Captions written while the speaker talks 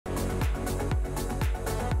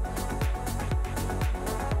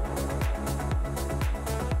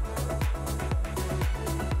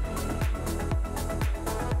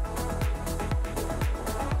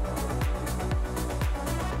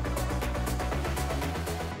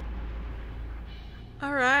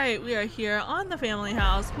Alright, we are here on the family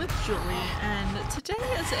house with Julie, and today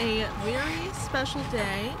is a very special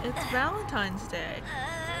day. It's Valentine's Day.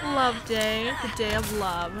 Love Day, the day of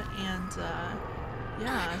love, and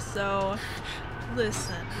yeah, so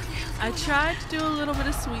listen, I tried to do a little bit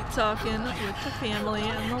of sweet talking with the family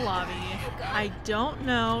in the lobby. I don't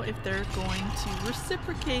know if they're going to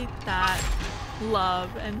reciprocate that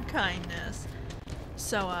love and kindness.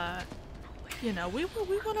 So, you know, we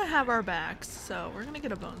want to have our backs, so we're gonna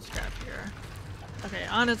get a bone scrap here. Okay,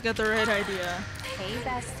 Anna's got the right idea. Hey,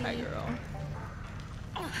 bestie. Hi, girl.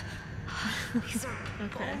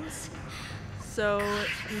 Okay. So,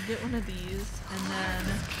 we get one of these, and then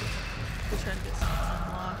we try to get something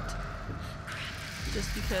unlocked.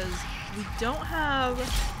 Just because we don't have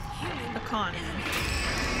a Connie,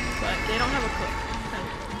 but they don't have a cook.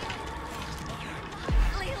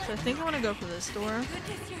 So I think I want to go for this door.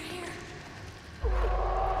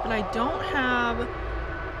 But I don't have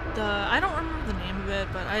the, I don't remember the name of it,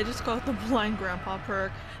 but I just call it the blind grandpa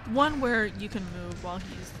perk. One where you can move while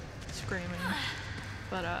he's screaming.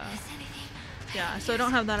 But yeah, so I don't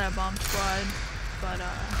have that at Bomb Squad, but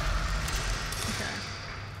okay.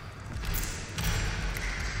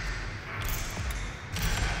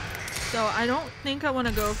 So I don't think I want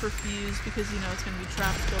to go for Fuse because, you know, it's going to be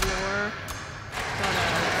trapped galore. But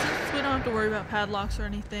since we don't have to worry about padlocks or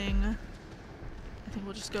anything, I think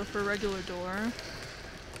we'll just go for a regular door.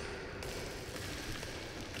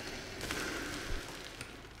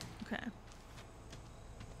 Okay.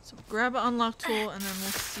 So grab an unlock tool and then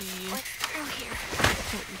we'll see what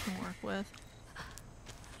we can work with.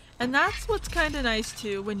 And that's what's kind of nice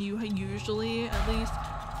too, when you usually, at least,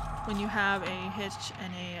 when you have a Hitch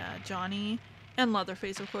and a Johnny, and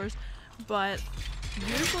Leatherface of course, but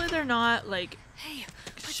usually they're not like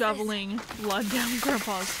shoveling blood down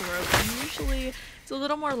Grandpa's throat. And usually it's a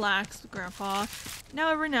little more lax with Grandpa. Now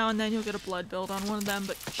every now and then you'll get a blood build on one of them,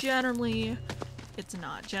 but generally it's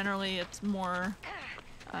not. Generally it's more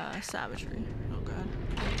savagery. Oh god.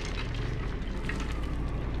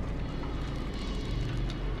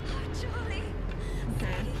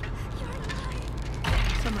 Okay.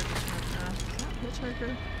 Somewhere just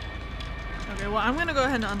hitchhiker. Okay, well I'm gonna go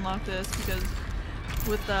ahead and unlock this because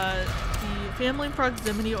with the family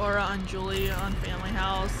proximity aura on Julie on Family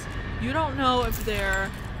House, you don't know if they're,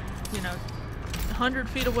 you know, 100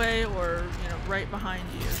 feet away or, you know, right behind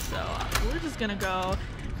you. So we're just gonna go.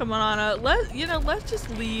 Come on, Anna. Let's just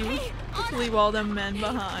leave. Let's leave all them men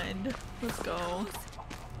behind. Let's go.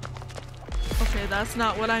 Okay, that's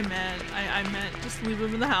not what I meant. I meant just leave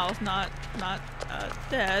them in the house, not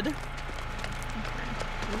dead. Okay,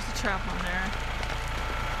 there's a trap on there.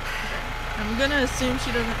 I'm gonna assume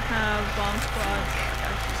she doesn't have bomb squads.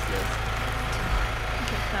 Actually, she does.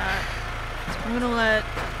 Get that. So I'm gonna let, I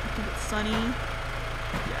think it's Sonny.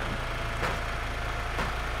 Yeah.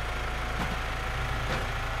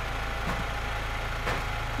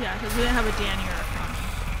 Yeah, because we didn't have a Danny or a Connie.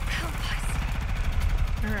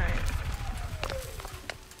 Alright.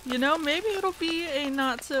 You know, maybe it'll be a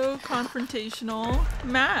not so confrontational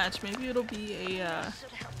match. Maybe it'll be a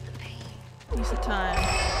use of time.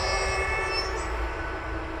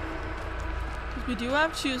 We do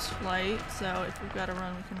have choose flight, so if we've got to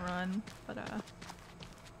run, we can run. But are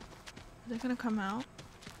they gonna come out?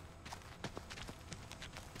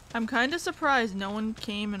 I'm kind of surprised no one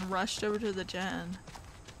came and rushed over to the gen.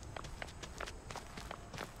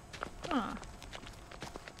 Huh.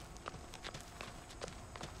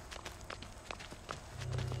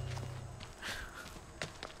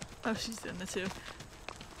 Oh, she's doing it too.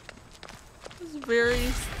 This is a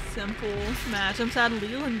very simple match. I'm sad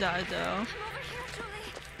Leland died though.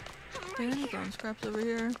 Are there any bone scraps over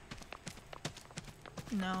here?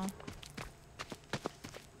 No.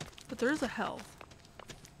 But there is a health.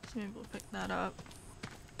 So maybe we'll pick that up.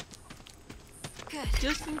 Good.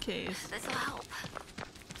 Just in case. This'll help.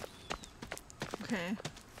 Okay.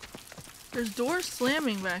 There's doors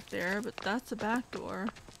slamming back there, but that's a back door.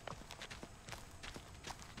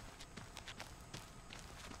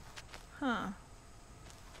 Huh.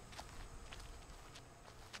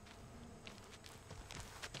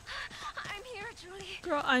 I'm here, Julie.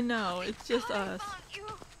 Girl, I know. It's just us.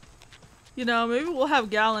 You know, maybe we'll have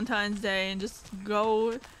Valentine's Day and just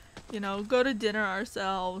go, you know, go to dinner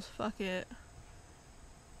ourselves. Fuck it.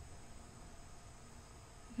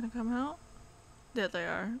 You gonna come out? There they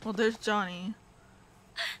are. Well, there's Johnny.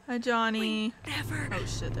 Hi, Johnny. Oh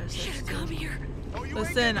shit, there's Should've come here.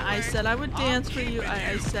 Listen, I said I would dance for you.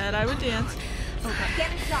 I said I would dance. Okay.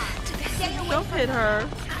 Don't hit her.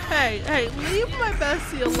 Hey, leave my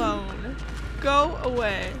bestie alone. Go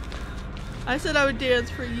away. I said I would dance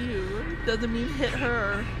for you. Doesn't mean hit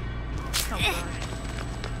her. Oh god.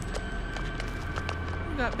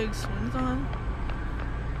 You got big swings on.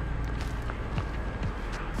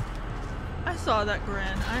 I saw that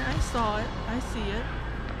grin. I saw it. I see it.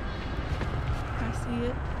 I see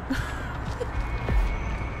it.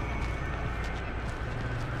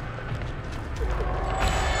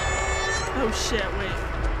 Oh shit, wait.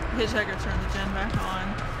 Hitchhiker turned the gen back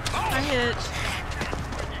on. I hitched.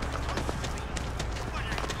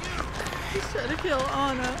 He's trying to kill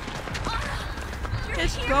Anna.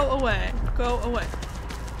 Hitch, go away. Go away.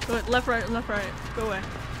 Go away. Left, right, left, right. Go away.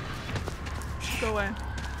 Go away.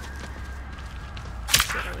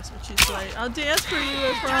 Shit, I was switching slight. I'll dance for you,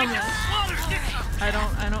 I promise.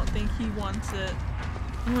 I don't think he wants it.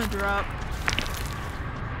 I'm gonna drop.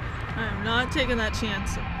 I am not taking that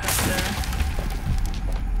chance up there.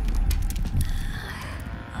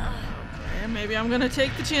 Okay, maybe I'm gonna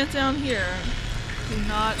take the chance down here. Do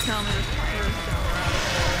not tell me this fire is down around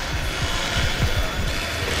here.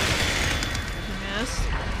 Did he miss?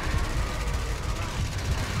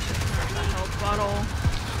 The health bottle.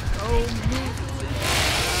 Oh, move.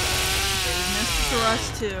 Okay, he missed the thrust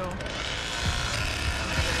too.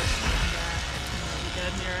 Be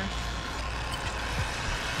dead here.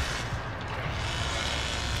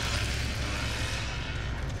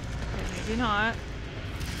 Okay, maybe not.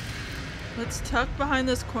 Let's tuck behind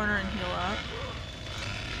this corner and heal up.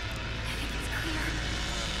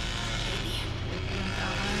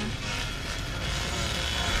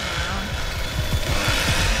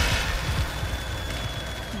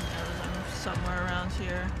 Somewhere around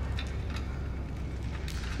here.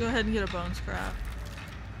 Go ahead and get a bone scrap.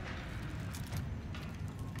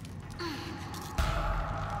 Are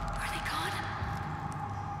they gone?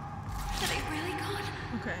 Are they really gone?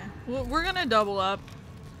 Okay. Well, we're gonna double up.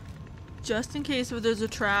 Just in case if there's a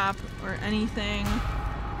trap or anything. Go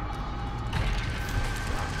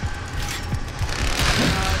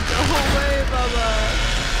away, Bubba!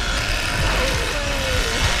 Go away!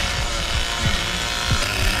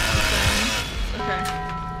 Okay.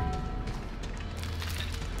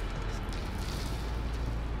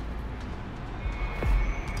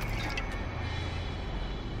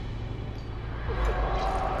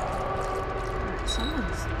 Alright,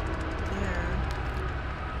 someone's there.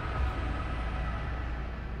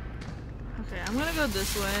 Okay, I'm gonna go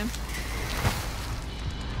this way.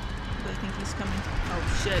 I think he's coming. Oh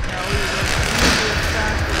shit, no, he was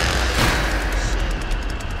backwards. Shit.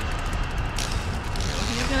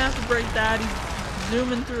 He's gonna have to break that. He's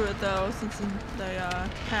zooming through it though, since the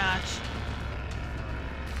hatch.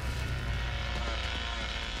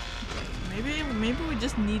 Maybe we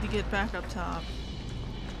just need to get back up top.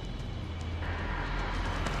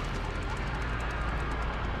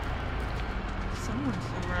 Someone's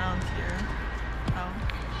around here. Oh.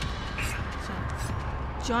 So,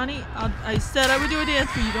 Johnny, I said I would do a dance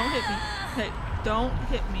for you. Don't hit me. Hey, don't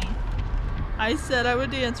hit me. I said I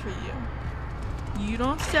would dance for you. You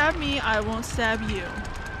don't stab me, I won't stab you.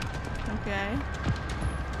 Okay?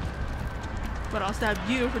 But I'll stab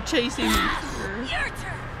you for chasing me here. Your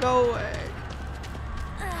turn. Go away.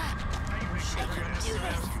 I can do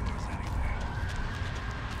this.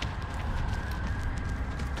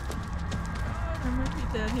 I might be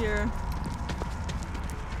dead here.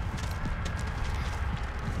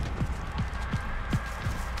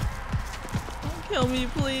 Don't kill me,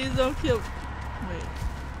 please. Don't kill. Wait.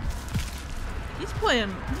 He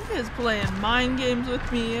is playing mind games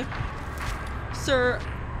with me. Sir,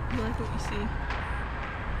 you like what you see?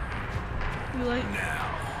 You like?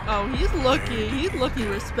 Oh, he's looking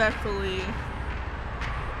respectfully.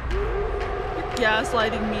 You're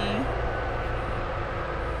gaslighting me.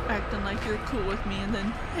 Acting like you're cool with me and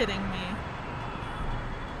then hitting me.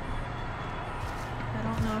 I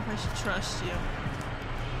don't know if I should trust you.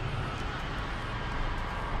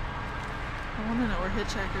 I want to know where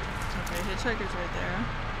Hitchhiker. Okay, Hitchhiker's right there.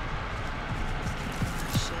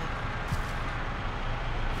 Shit.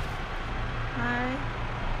 Hi.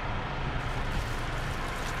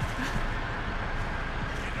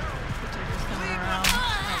 Hitchhiker's coming around. Oh.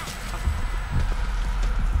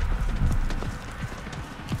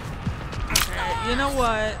 Okay, you know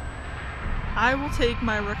what? I will take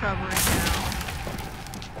my recovery now.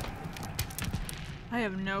 I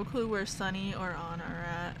have no clue where Sonny or Anna are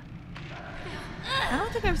at. I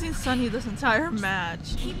don't think I've seen Sonny this entire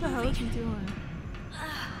match. What the hell is he doing?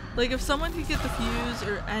 Like, if someone could get the fuse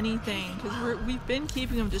or anything, because we've been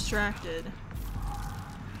keeping him distracted.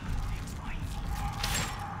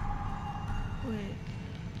 Wait.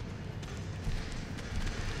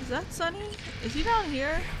 Is that Sonny? Is he down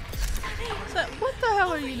here? So, what the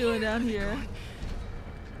hell are you doing down here?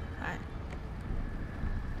 Hi.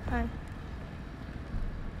 Hi.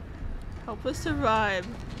 Help us survive.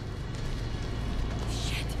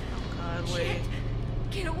 Shit. Oh god, wait.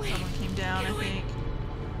 Get away. Someone came down, I think.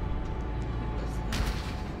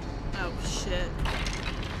 Oh shit.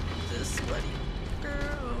 This sweaty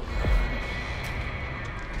girl.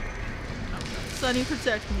 Oh god. Sonny,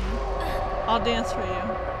 protect me. I'll dance for you. I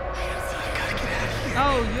gotta get out of here.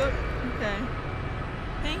 Oh, you're okay.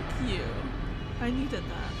 Thank you. I needed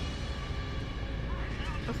that.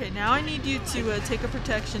 Okay, now I need you to take a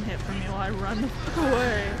protection hit from me while I run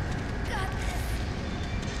away.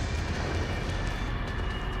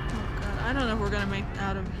 Oh god, I don't know if we're gonna make it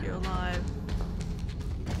out of here alive.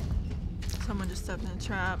 Someone just stepped in a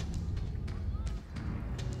trap.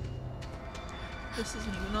 This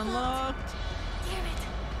isn't even unlocked. Damn it.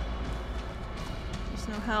 There's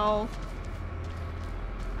no health.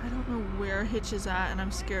 I don't know where Hitch is at, and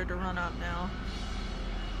I'm scared to run up now.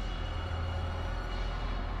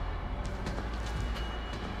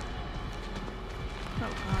 Oh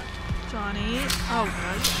god. Johnny. Oh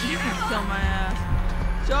god. You can kill my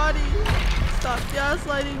ass. Johnny! Stop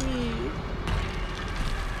gaslighting me!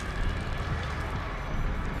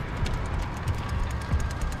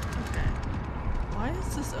 Okay. Why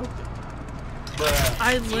is this open?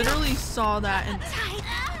 I literally saw that and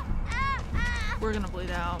we're gonna bleed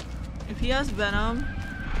out. If he has venom.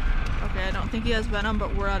 Okay, I don't think he has venom,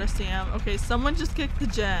 but we're out of Sam. Okay, someone just kicked the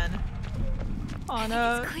gen.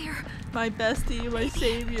 Anna. It's clear. My bestie, my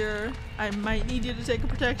savior. I might need you to take a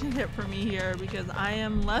protection hit for me here because I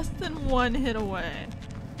am less than one hit away.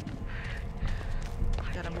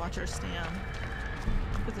 Gotta watch our stand.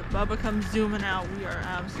 Because if Bubba comes zooming out, we are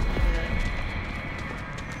absolutely dead.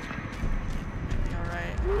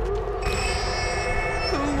 Alright.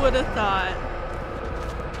 Who would have thought?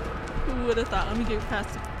 Who would have thought? Let me get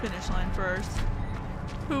past the finish line first.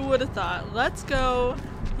 Who would have thought? Let's go,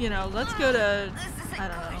 you know, let's go to, I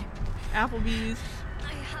don't know. Applebee's.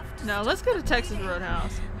 No, let's go to Texas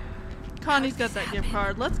Roadhouse. Connie's got that gift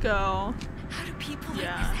card. Let's go. How do people like this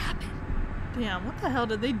happen? Damn, what the hell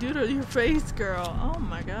did they do to your face, girl? Oh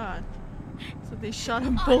my god. So they shot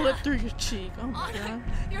a bullet through your cheek. Oh my god.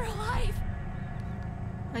 You're alive.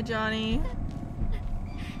 Hi, Johnny.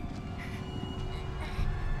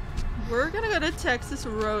 We're gonna go to Texas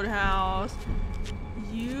Roadhouse.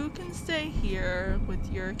 You can stay here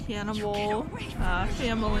with your cannibal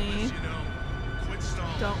family.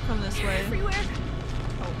 Don't come this way.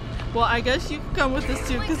 Oh. Well, I guess you can come with us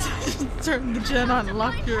too because turn the gen on and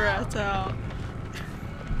lock your ass out.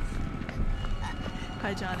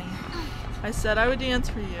 Hi, Johnny. I said I would dance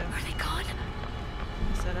for you. Are they gone?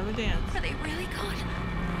 I said I would dance. Are they really gone?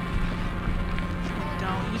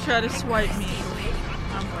 Don't you try to swipe me.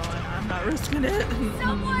 I'm going. I'm not risking it.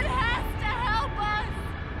 Someone has to help us.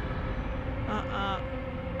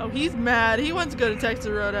 Oh, he's mad. He wants to go to Texas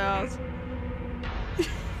Roadhouse.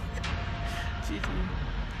 GG.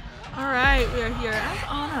 Alright, we are here as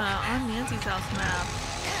Anna on Nancy's house map.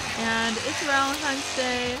 And it's Valentine's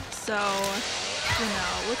Day, so, you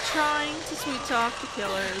know, we're trying to sweet talk the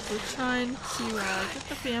killers. We're trying to get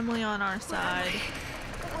the family on our side.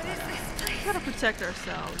 What is this place? We gotta protect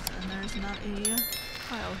ourselves. And there's not a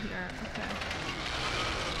pile here. Okay.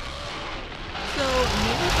 So,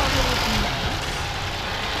 maybe probably this.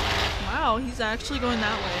 Wow, he's actually going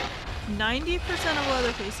that way. 90% of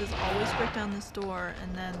Leatherfaces always break down this door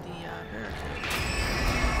and then the barricade.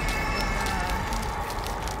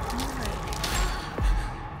 Alright.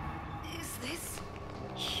 Is this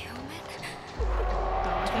human?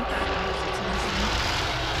 No, I think that is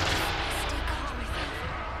Stay calm.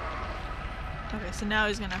 okay, so now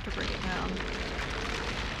he's gonna have to break it down.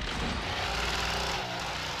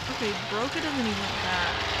 Okay, he broke it and then he went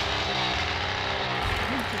back.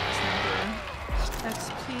 I'm gonna take this number.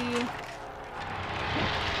 XP.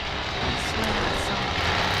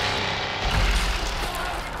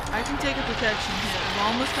 I can take a protection hit. I've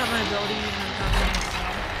almost got my ability and I'm covering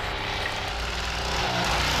myself.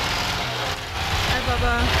 Hi,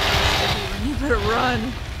 Bubba. You better run.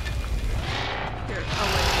 Here. Oh,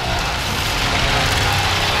 wait.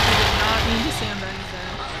 I did not mean to sandbag you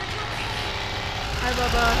there. Hi,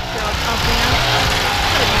 Bubba. Here, I'll dance.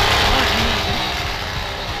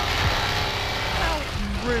 How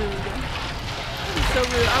rude. That is so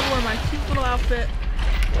rude. I wore my cute little outfit.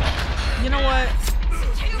 You know what?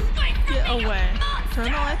 Get away.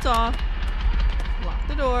 Turn the lights off. Lock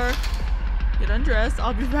the door. Get undressed.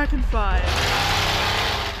 I'll be back in 5.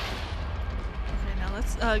 Okay, now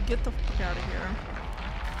let's get the fuck out of here.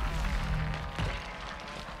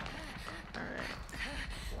 Alright.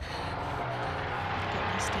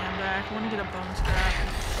 back. I want to get a bone scrap.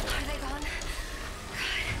 Are they gone?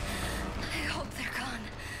 God, I hope they're gone.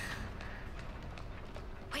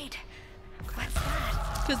 Wait, what's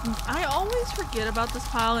that? Because I always forget about this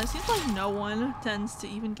pile, and it seems like no one tends to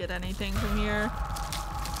even get anything from here.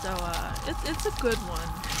 So, it's a good one.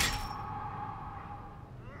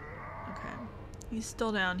 Okay. He's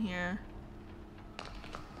still down here.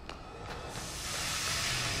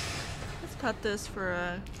 Let's cut this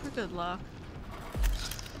for good luck.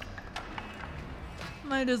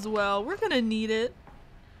 Might as well. We're gonna need it.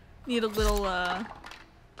 Need a little,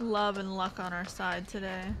 love and luck on our side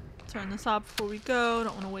today. Turn this off before we go.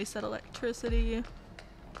 Don't want to waste that electricity.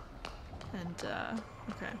 And,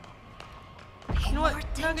 okay. You know what?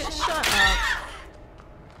 Nugget, shut up.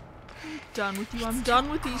 I'm done with you. I'm done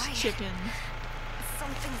with these chickens.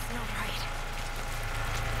 Something's not right.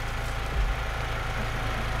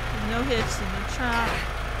 No hits in the trap.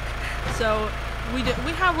 So we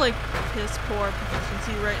have like piss poor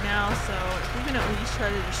proficiency right now, so we can at least try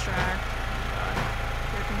to distract.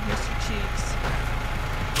 Here come Mr. Cheeks.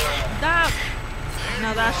 That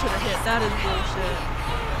now that should have hit. That is bullshit.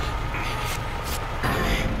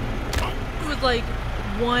 With like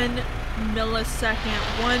 1 millisecond,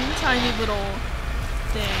 one tiny little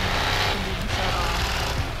thing from being shut off.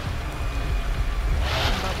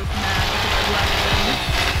 But with mad because I left him.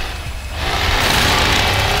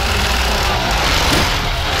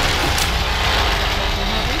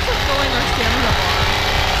 We kept going our stamina bar.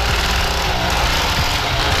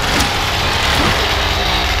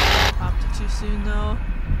 Popped it too soon though.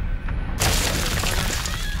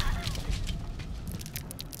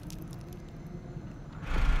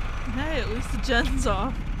 Hey, at least the gen's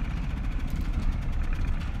off.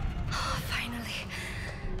 Oh, finally.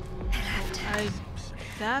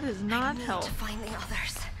 That is not help. To find the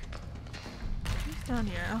others. Who's down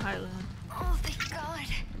here? Oh, hi, Leland. Oh, thank God.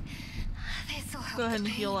 This'll help. Go ahead and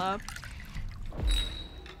heal up.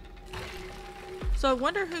 So I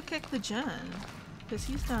wonder who kicked the gen, because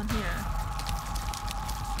he's down here.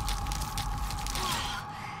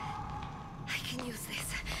 I can use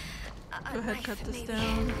this. Go ahead, cut this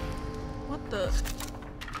down. What the?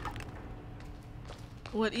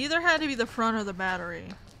 What either had to be the front or the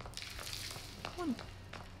battery.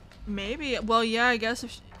 Maybe. Well, yeah. I guess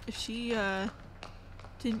if she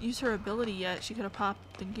didn't use her ability yet, she could have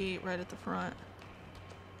popped the gate right at the front.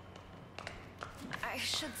 I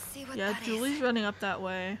should see what Yeah, that Julie's is. running up that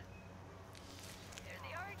way.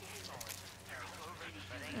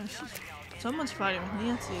 Yeah, someone's fighting with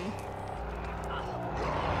Nancy.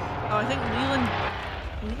 Oh, I think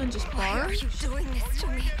Leland just Why are barged? you doing this to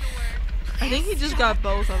me? I think he just got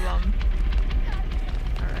both of them.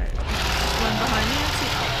 Alright. One behind Nancy.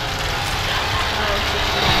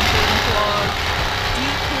 Oh,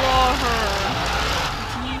 declaw her.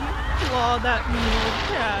 Declaw that mean old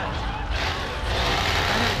cat.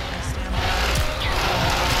 I don't understand that.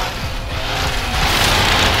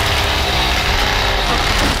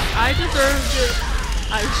 Okay. I deserved it.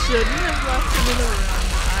 I shouldn't have left him in the room.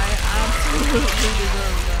 I absolutely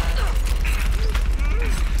deserve that.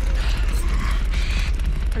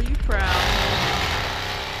 Are you proud?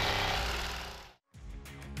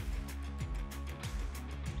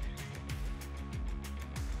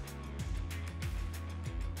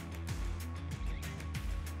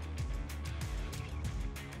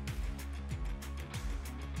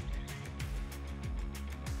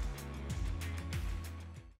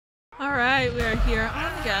 Alright, we are here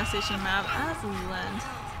on the gas station map as Leland.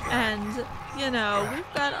 And, you know,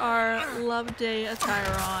 we've got our Love Day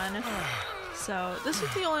attire on. So, this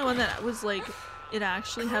was the only one that was like, it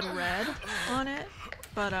actually had red on it.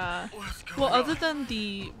 But, well, other than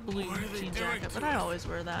the blue jean jacket, but I always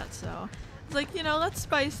wear that, so. It's like, you know, let's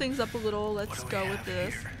spice things up a little, let's go with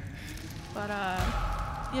this. But,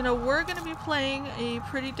 you know, we're gonna be playing a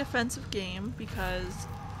pretty defensive game because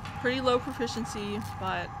pretty low proficiency,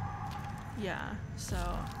 but yeah, so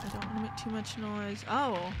I don't want to make too much noise.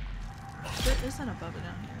 Oh, there isn't a Bubba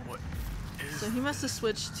down here. So he must have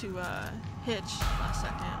switched to Hitch last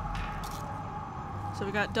second. So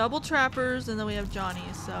we got double trappers and then we have Johnny.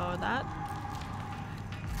 So that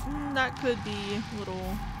could be a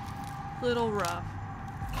little rough.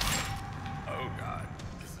 Oh God,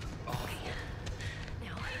 this is awful.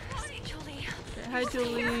 Now, Julie. Okay, hi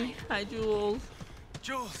Julie. Hi Jules.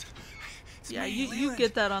 Jules. Yeah, you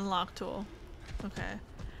get that unlock tool. Okay.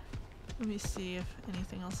 Let me see if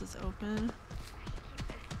anything else is open.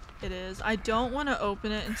 It is. I don't want to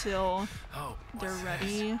open it until they're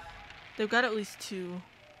ready. They've got at least 2.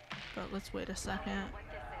 But let's wait a second.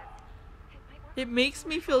 It makes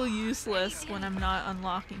me feel useless when I'm not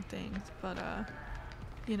unlocking things. But,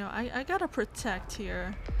 You know, I gotta protect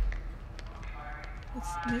here.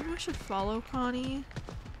 Maybe we should follow Connie.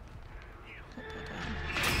 Cut that down.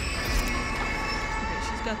 Okay,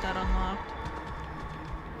 she's got that unlocked.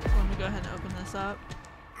 So let me go ahead and open this up.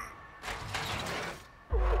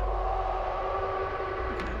 Okay.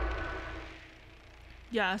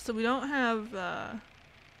 Yeah, so we don't have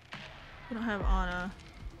Anna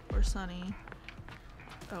or Sonny.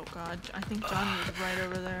 Oh god, I think Johnny is right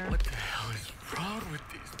over there. What the hell is wrong with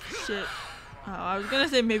these people? Shit. Oh, I was gonna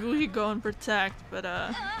say maybe we could go and protect, but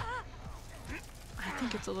I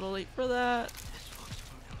think it's a little late for that.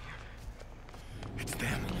 It's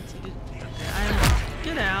them.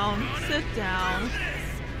 Get down. Sit down.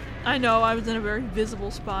 I know I was in a very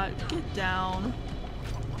visible spot. Get down.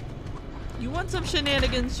 You want some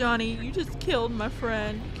shenanigans, Johnny? You just killed my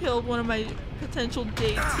friend. You killed one of my potential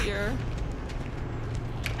dates here.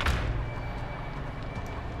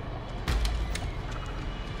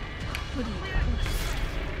 What are you doing?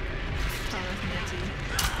 Oh, that's Nancy.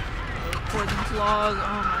 Poison claws.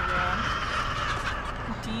 Oh my god.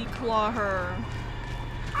 Declaw her.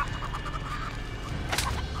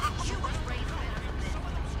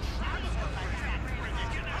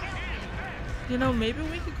 You know, maybe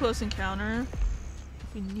we could close encounter.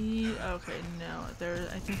 If we need. Okay, no.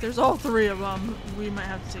 I think there's all three of them. We might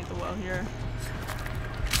have to take the well here.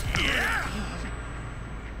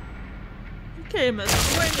 You came a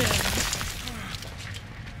swinging.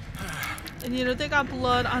 And you know, they got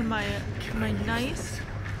blood on my nice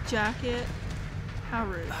jacket. How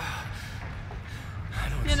rude.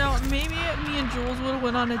 You know, maybe me and Jules would have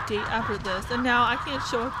went on a date after this, and now I can't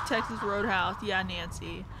show up to Texas Roadhouse. Yeah,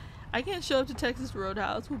 Nancy. I can't show up to Texas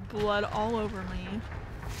Roadhouse with blood all over me.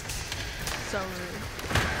 So rude.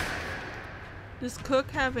 Does Cook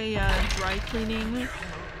have a dry cleaning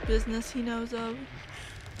business he knows of?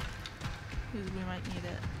 Because we might need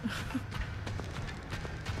it.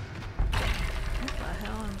 What the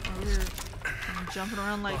hell? I'm jumping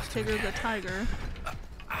around like Tigger the Tiger.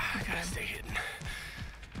 I gotta stay hidden.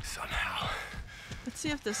 Somehow. Let's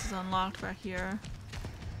see if this is unlocked back here.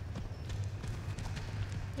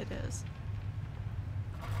 It is.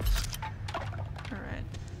 Alright.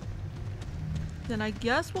 Then I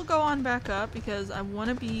guess we'll go on back up because I want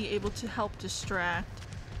to be able to help distract.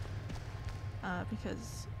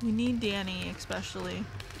 Because we need Danny especially.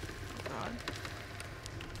 Oh god.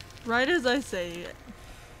 Right as I say it.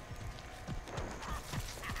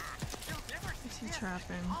 Is he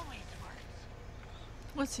trapping?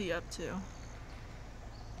 What's he up to?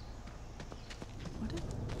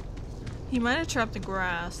 He might have trapped the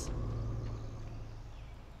grass.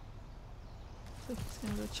 So he's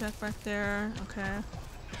gonna go check back there. Okay.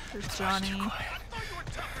 There's Johnny.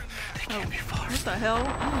 Oh, what the hell? I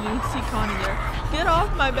didn't even see Connie there. Get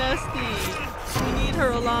off my bestie! We need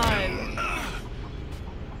her alive.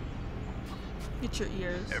 Get your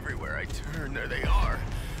ears. Everywhere I turn, there they are.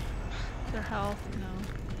 Their health? No.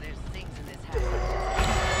 There's things in this house.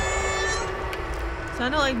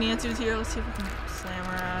 Sounded like Nancy was here. Let's see if we can slam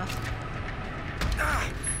her ass.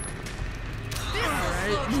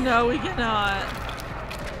 Alright. No, we cannot.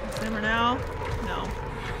 Slam her now? No.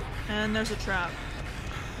 And there's a trap.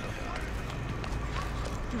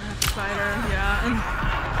 We're gonna have to fight her. Yeah, and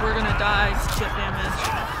we're gonna die. Chip damage.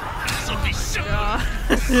 Oh god.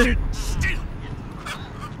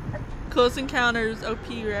 Close encounters. OP,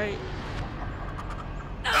 right?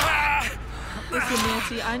 Listen,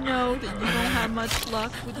 Nancy, I know that you don't have much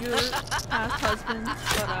luck with your past husbands,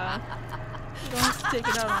 but you don't have to take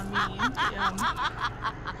it out on me.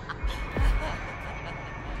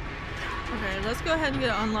 Okay, let's go ahead and get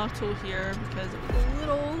an unlock tool here because it was a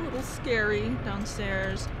little scary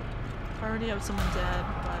downstairs. I already have someone dead,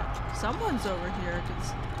 but someone's over here.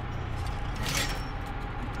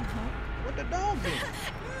 What the dog doing?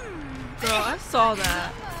 Girl, I saw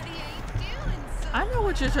that. I know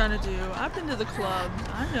what you're trying to do. I've been to the club.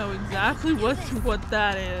 I know exactly what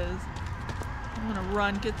that is. I'm gonna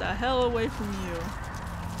run, get the hell away from you.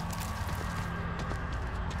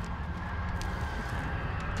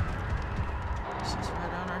 Okay. She's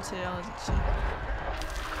right on our tail, isn't she?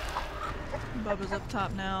 Bubba's up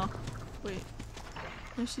top now. Wait.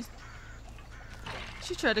 No, she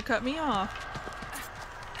tried to cut me off.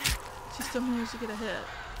 She still managed to get a hit.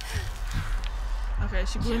 Okay,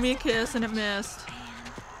 she blew me a kiss and it missed.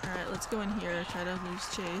 Alright, let's go in here, try to lose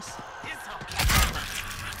chase.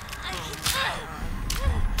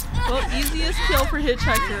 Well, easiest kill for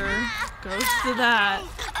Hitchhiker goes to that.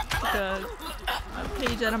 Because a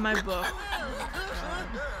page out of my book. God,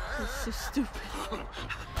 it's so stupid.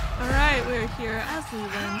 Alright, we're here as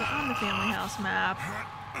Leland on the family house map.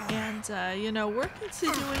 And, you know, we're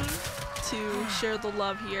continuing to share the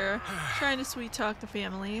love here. Trying to sweet talk the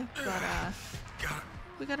family, but,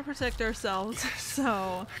 we gotta protect ourselves.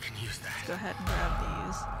 So, let's go ahead and grab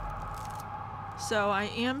these. So, I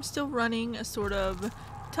am still running a sort of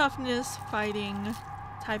toughness fighting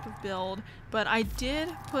type of build, but I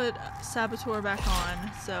did put Saboteur back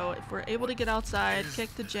on. So, if we're able to get outside,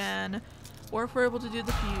 kick the gen, or if we're able to do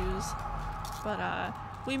the fuse, but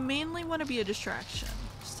we mainly want to be a distraction.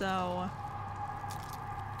 So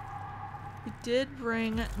we did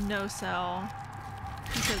bring no cell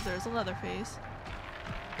because there's a Leatherface,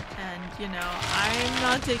 and you know I'm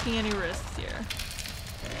not taking any risks here.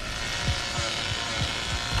 Okay,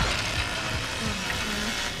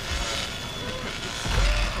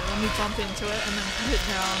 let me bump into it and then put it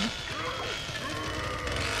down.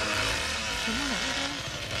 Come on, over there.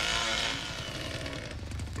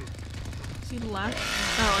 He left?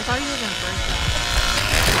 Oh, I thought you were gonna break that.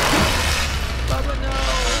 Bubba, no!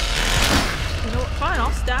 You know what? Fine,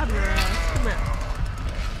 I'll stab your ass. Come here.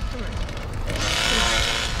 Come here.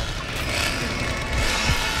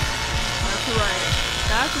 That's right.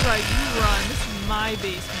 That's right, you run. This is my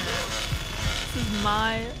basement. This is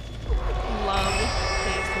my love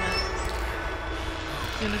basement.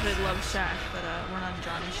 Even if they love shack, but we're not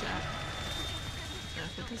Johnny shack. Yeah,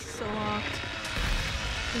 but this is so locked.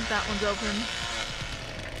 I think that one's open.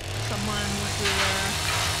 Someone went through there.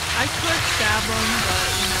 I could stab him, but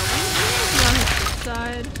you know, we need to be on his good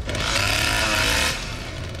side.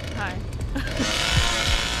 Hi.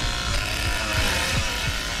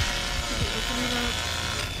 Is he opening up?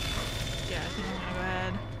 Yeah, I think I'm gonna go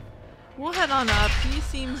ahead. We'll head on up. He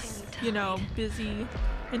seems, you know, busy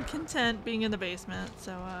and content being in the basement,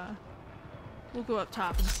 so we'll go up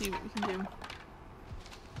top and see what we can do.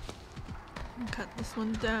 Cut this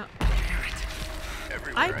one down.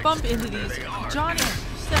 I bump into these. Johnny,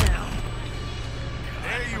 sit down.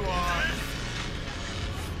 There you are.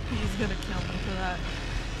 He's gonna kill me for that.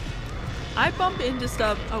 I bump into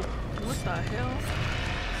stuff. Oh, what the hell?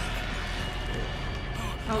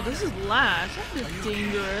 Oh, this is Lash. That is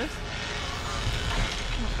dangerous.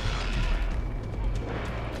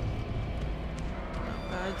 Oh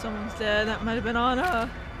god, someone's dead. That might have been on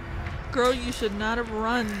a girl. You should not have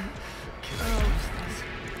run. Oh,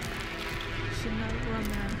 should not have run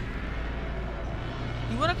there.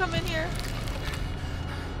 You wanna come in here?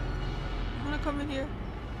 You wanna come in here?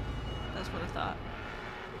 That's what I thought.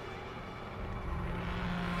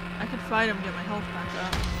 I could fight him and get my health back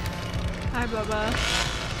up. Hi, Bubba.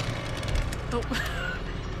 Oh,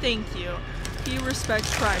 thank you. He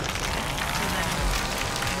respects privacy. And then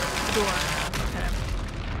the door. Okay.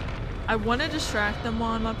 I want to distract them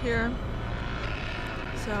while I'm up here.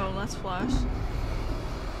 So let's flush.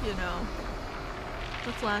 You know.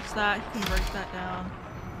 Let's latch that. He can break that down.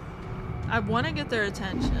 I want to get their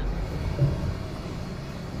attention.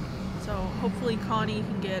 So hopefully Connie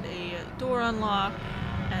can get a door unlocked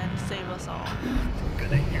and save us all. You're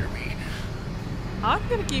gonna hear me. I'm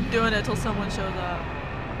gonna keep doing it till someone shows up.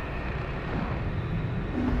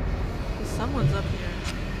 Cause someone's up here.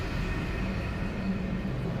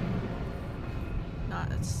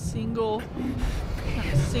 Not a single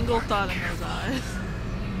thought in those eyes.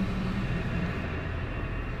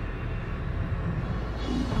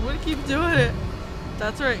 I'm gonna keep doing it.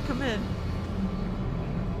 That's right, come in.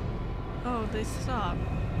 Oh, they stopped.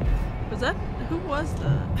 Was that? Who was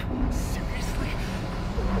that? Seriously?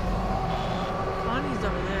 Connie's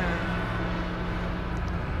over there.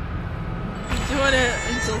 Keep doing it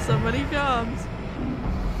until somebody comes.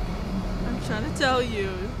 I'm trying to tell you.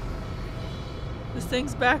 This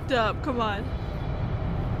thing's backed up. Come on.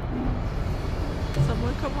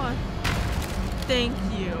 Someone, come on. Thank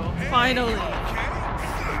you. Finally.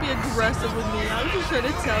 Don't be aggressive with me. I was just trying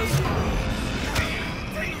to tell you.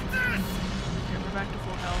 Okay, we're back to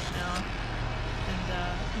full health now.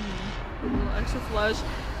 And, a little extra flush.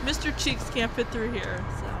 Mr. Cheeks can't fit through here,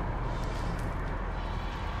 so.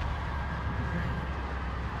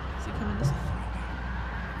 Is he coming this way?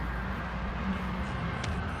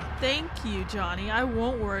 Thank you, Johnny. I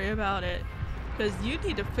won't worry about it. Because you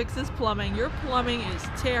need to fix this plumbing. Your plumbing is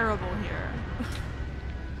terrible here.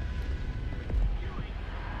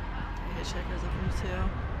 Okay, Hitchhiker's up here too.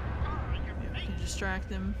 Maybe we can distract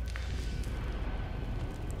him.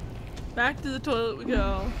 Back to the toilet we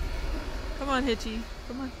go. Come on, Hitchy.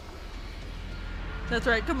 Come on. That's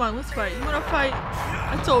right. Come on, let's fight. You wanna fight?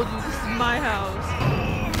 I told you, this is my house.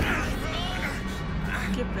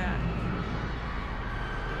 Get back.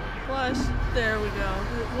 Flush. There we go.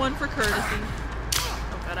 One for courtesy.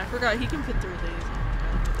 Oh god, I forgot he can fit through these.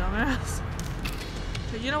 dumbass.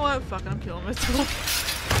 But you know what? Fuck it, I'm killing myself.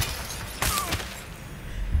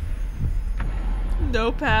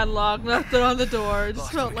 No padlock, nothing on the door. It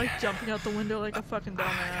just felt like jumping out the window like a fucking I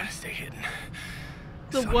gotta dumbass. stay hidden.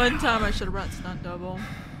 The one time I should have brought stunt double.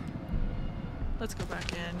 Let's go back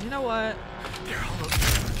in. You know what? They're all over.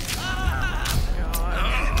 God.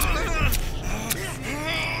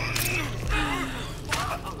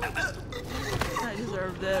 I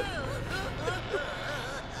deserved it.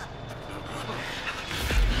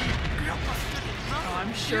 Oh,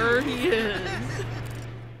 I'm sure he is.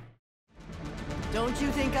 Don't you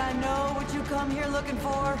think I know what you come here looking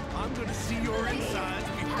for? I'm gonna see your insides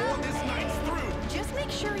before this night's through. Just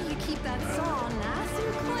make sure you keep that saw nice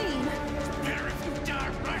and clean. Better if you die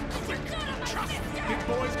right quick. Trust me, Big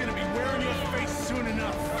Boy's gonna be wearing your face soon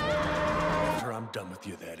enough. After I'm done with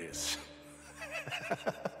you, that is.